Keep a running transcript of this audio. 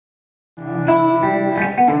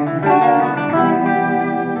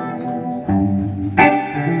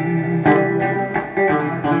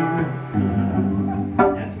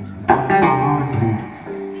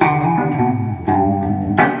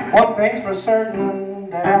things for certain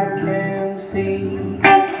that I can see.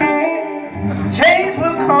 Change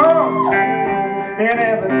will come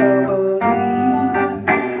inevitably,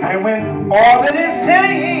 and when all that is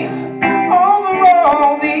changed over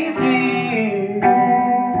all these years,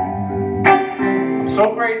 I'm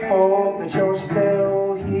so grateful that you're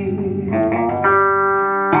still here.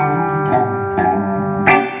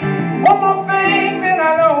 One more thing that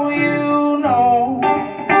I know you know: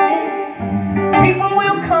 people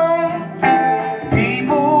will come,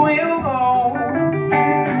 people will go,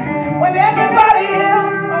 when everybody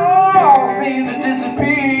else all seems to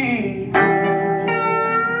disappear.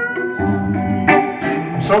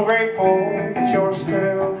 I'm so grateful that you're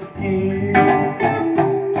still here.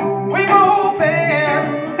 We've all been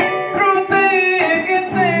through thick and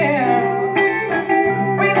thin.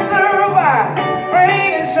 We survive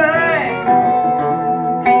rain and shine.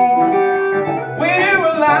 We're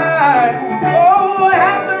alive, oh,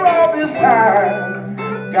 after all this time.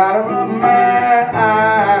 Gotta rub my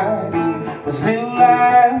eyes, but still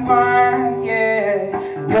I find, yeah,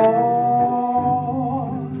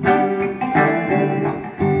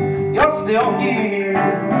 you're still here.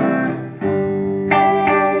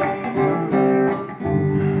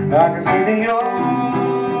 I can see that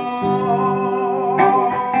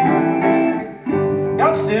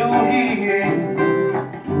you're still here.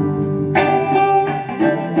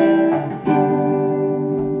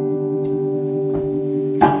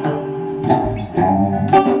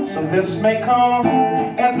 So this may come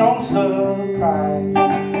as no surprise.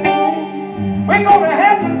 We're gonna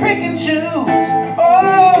have to pick and choose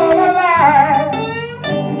all our lives,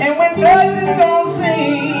 and when choices don't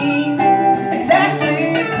seem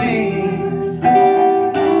exactly clear,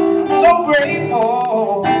 so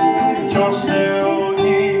grateful that you're still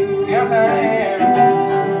here. Yes, I am.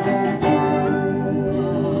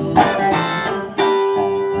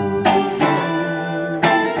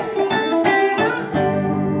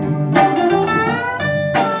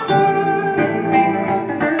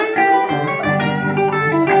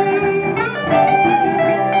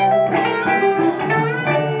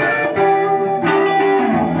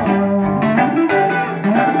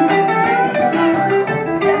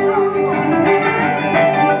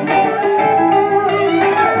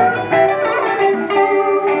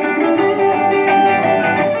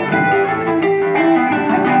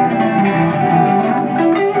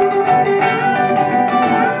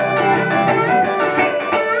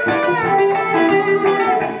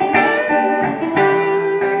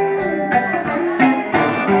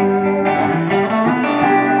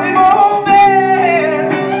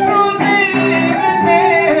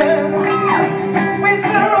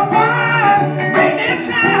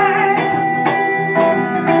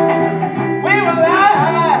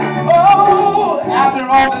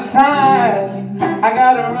 All this time, I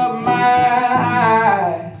gotta rub my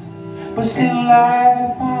eyes, but still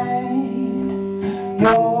I find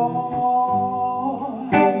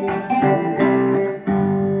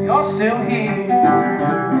you're still here.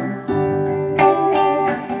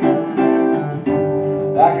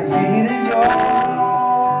 I can see that you're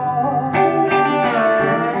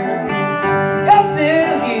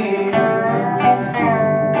still here.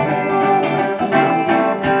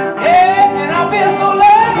 Yeah, and I feel so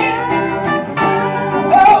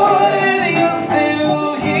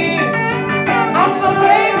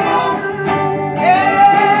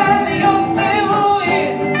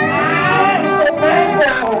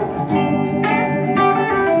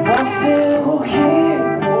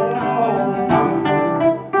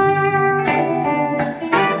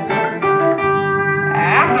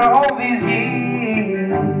all these years,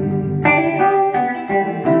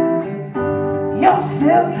 you're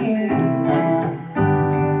still here.